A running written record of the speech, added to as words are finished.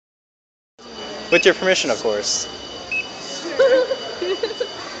With your permission, of course. Sure.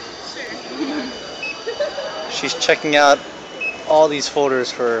 She's checking out all these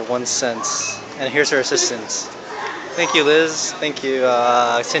folders for 1 cent. And here's her assistant. Thank you, Liz. Thank you,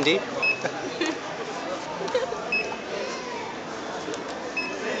 Cindy.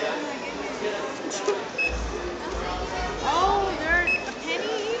 Oh, they're a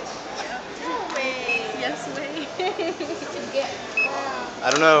penny each? No way. Yes way.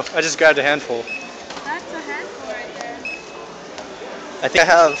 I don't know. I just grabbed a handful. That's a handful right there. I think I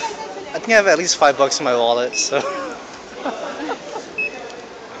have at least $5 in my wallet. So.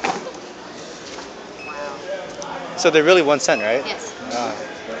 Wow. So they're really 1 cent, right? Yes. Ah. Is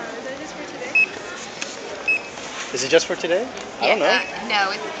that just for today? Is it just for today? I don't know.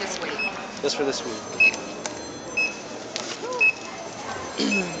 No, it's this week. Just for this week.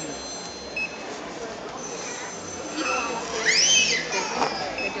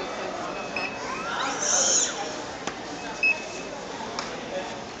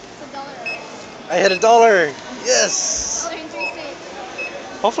 I hit $1. Yes.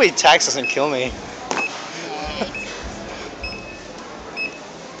 Hopefully tax doesn't kill me.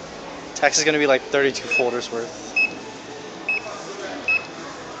 Tax is gonna be like 32 folders worth.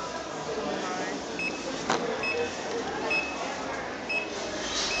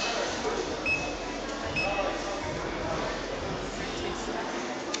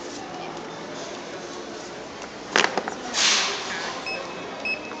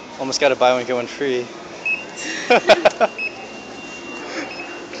 Almost got to buy one get one free.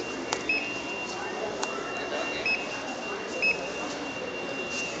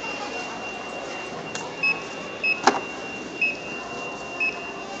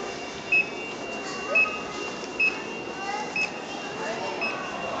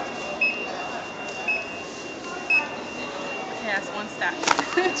 Yeah, it's one stack.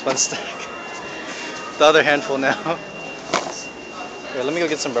 It's 1 stack. The other handful now. Here, let me go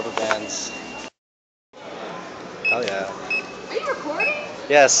get some rubber bands. Oh yeah. Are you recording?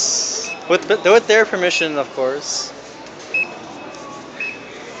 Yes. With their permission, of course.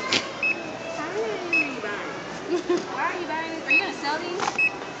 How many are you buying? Why are you buying these? Are you gonna sell these?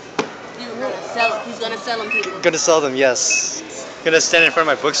 You're gonna sell it. He's gonna sell them, people. Gonna sell them, yes. Gonna stand in front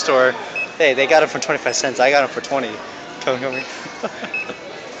of my bookstore. Hey, they got them for 25 cents. I got them for 20. Come here. There's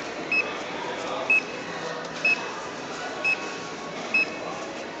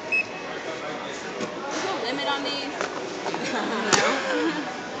no limit on these.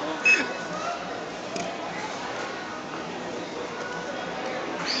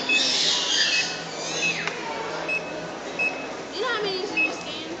 You know how many you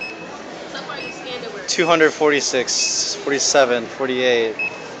scanned? So far you scanned over 246, 47, 48.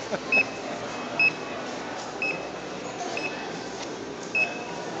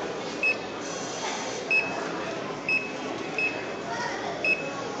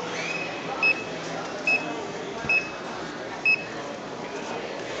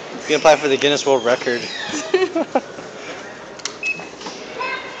 You can apply for the Guinness World Record.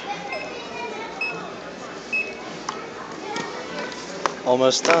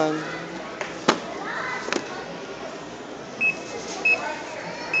 Almost done.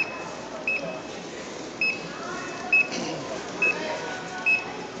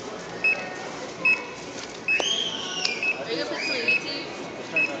 Are you gonna put some on YouTube?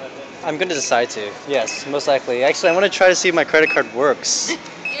 I'm gonna decide to. Yes, most likely. Actually, I want to try to see if my credit card works.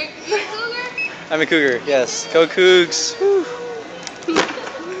 You're a cougar? I'm a cougar. Yes. Go Cougs. Woo.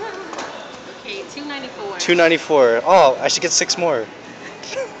 Okay, $2.94. 294. Oh, I should get 6 more.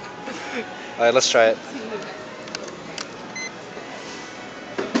 All right, let's try it.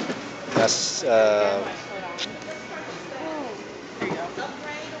 Yes. Now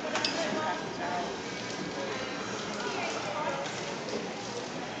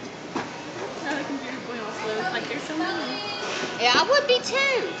the computer's going all slow. It's like there's so many. Yeah, I would be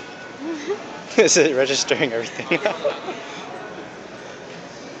too. Is it registering everything?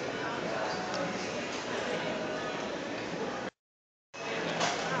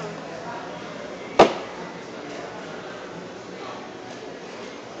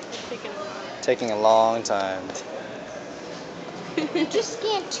 Taking a long time. Just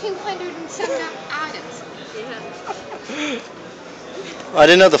scanned 200 and some items. Yeah. I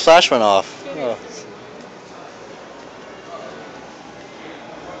didn't know the flash went off. Oh.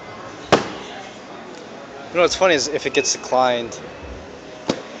 You know what's funny is if it gets declined.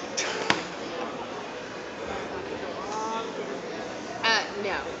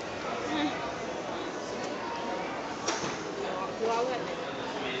 No.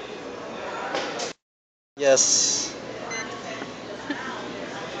 Yes.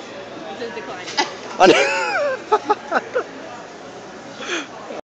 says decline.